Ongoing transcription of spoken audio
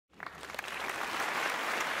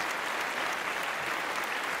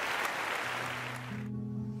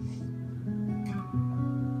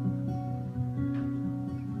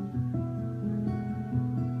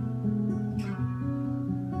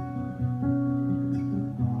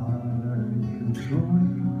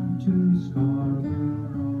going to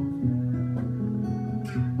Scarborough Fair.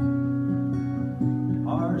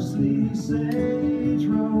 Parsley, sage,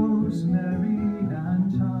 rosemary,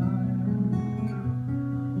 and thyme.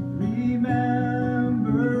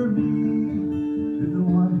 Remember me to the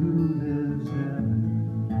one who lives there.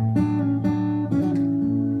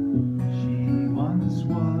 She once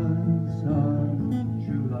was a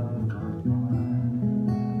true love of mine.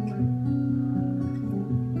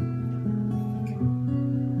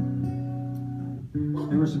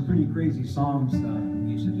 There were some pretty crazy songs that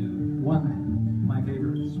we used to do. One of my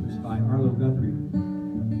favorites was by Arlo Guthrie.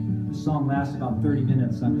 The song lasts about 30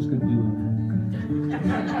 minutes. I'm just going to do a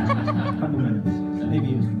couple minutes,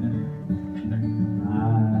 maybe just a minute. I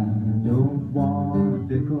don't want a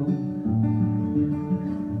pickle.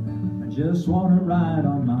 I just want to ride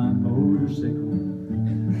on my motorcycle.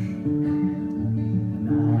 And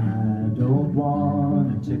I don't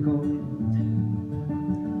want a tickle.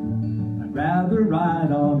 I'd rather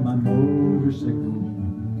ride on my motorcycle.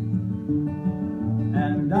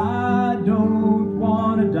 And I don't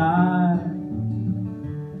want to die.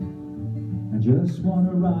 I just want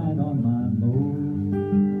to ride on my motorcycle.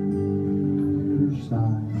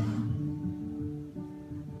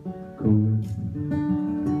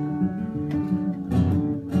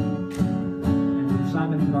 And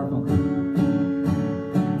Simon and Garfunkel.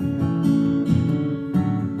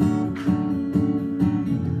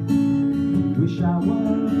 Wish I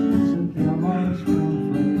was a Kellogg's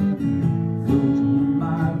cornflake, floating in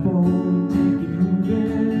my boat, taking you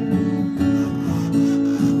there,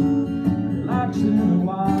 relaxing a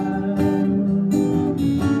while,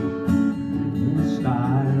 in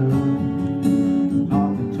style,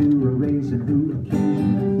 talking to a raisin who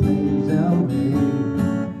occasionally plays LA,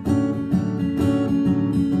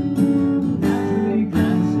 naturally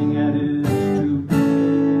glancing at his tooth.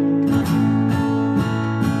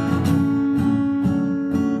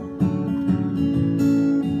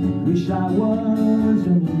 Wish I was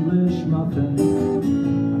an English muffin,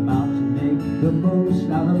 about to make the most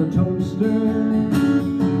out of a toaster.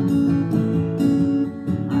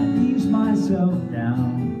 I ease myself down,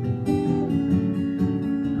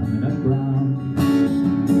 I'm in a ground.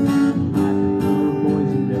 I prefer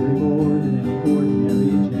boysenberry more than any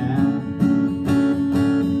ordinary jam.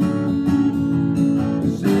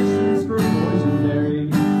 Citizens for boysenberry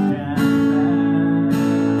jam.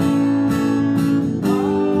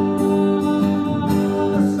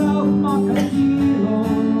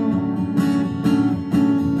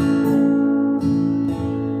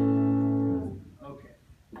 Okay,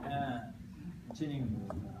 and continuing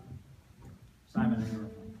with Simon and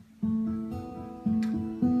Garfunkel.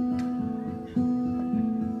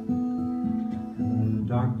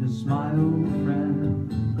 Darkness, my old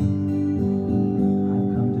friend, I've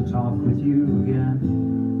come to talk with you again,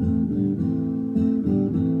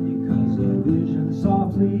 because a vision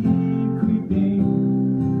softly creeping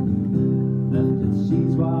left its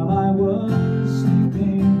seeds while I was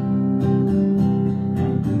sleeping,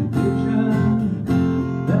 and the vision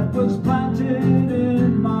that was planted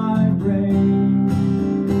in my brain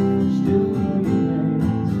still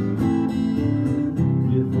remains,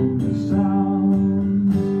 with only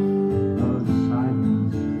sounds of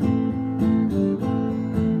silence.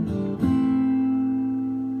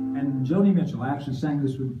 And Joni Mitchell, I actually sang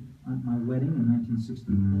this at my wedding in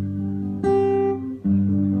 1960.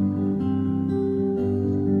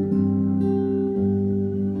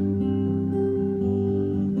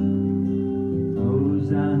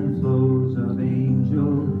 And flows of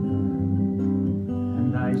angel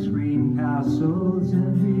and ice cream castles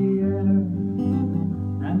in the air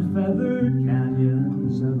and feathered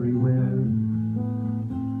canyons everywhere.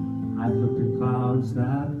 I've looked at clouds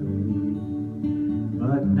that way,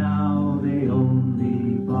 but now they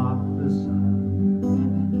only block the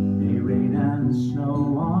sun. They rain and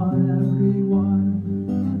snow on everyone.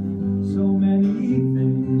 So many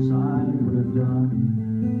things I would have done.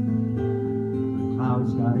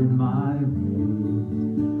 Clouds got in my way.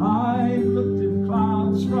 I've looked at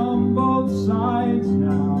clouds from both sides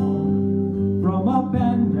now, from up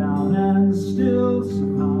and down, and still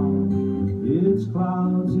somehow it's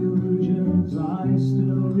clouds, illusions I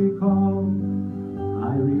still recall.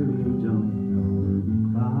 I really don't know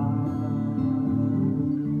clouds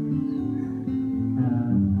at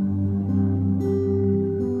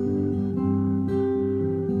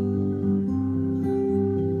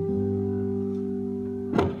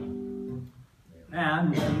all. And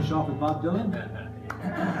we'll finish off with Bob Dylan.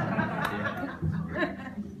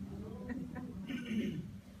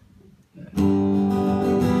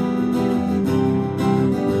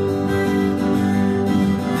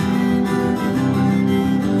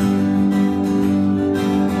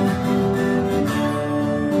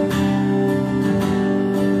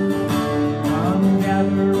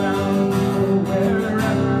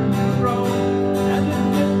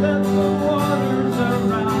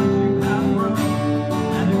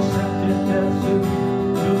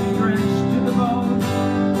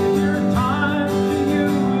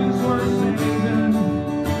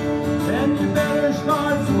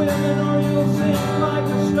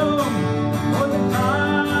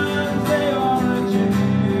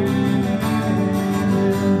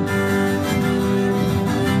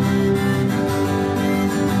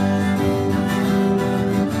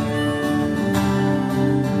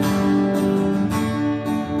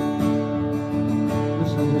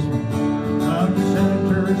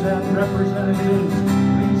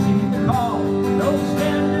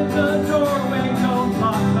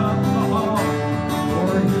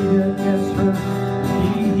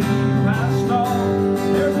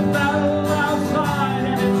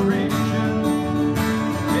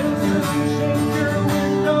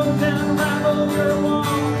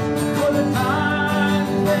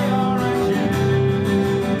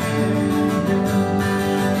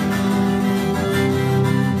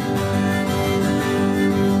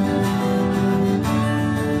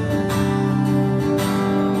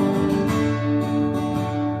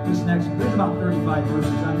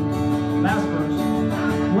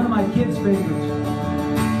 my kids' favorites.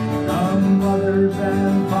 Some mothers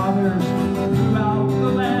and fathers throughout the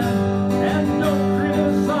land, and don't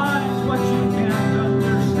criticize what you can't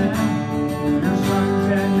understand. Your sons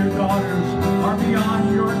and your daughters are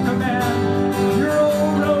beyond your command. Your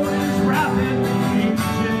old road is rapidly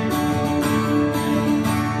aging.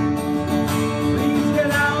 Please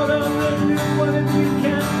get out of the new one if you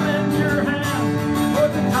can lend your hand, for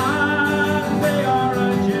the times they are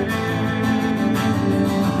a-changing.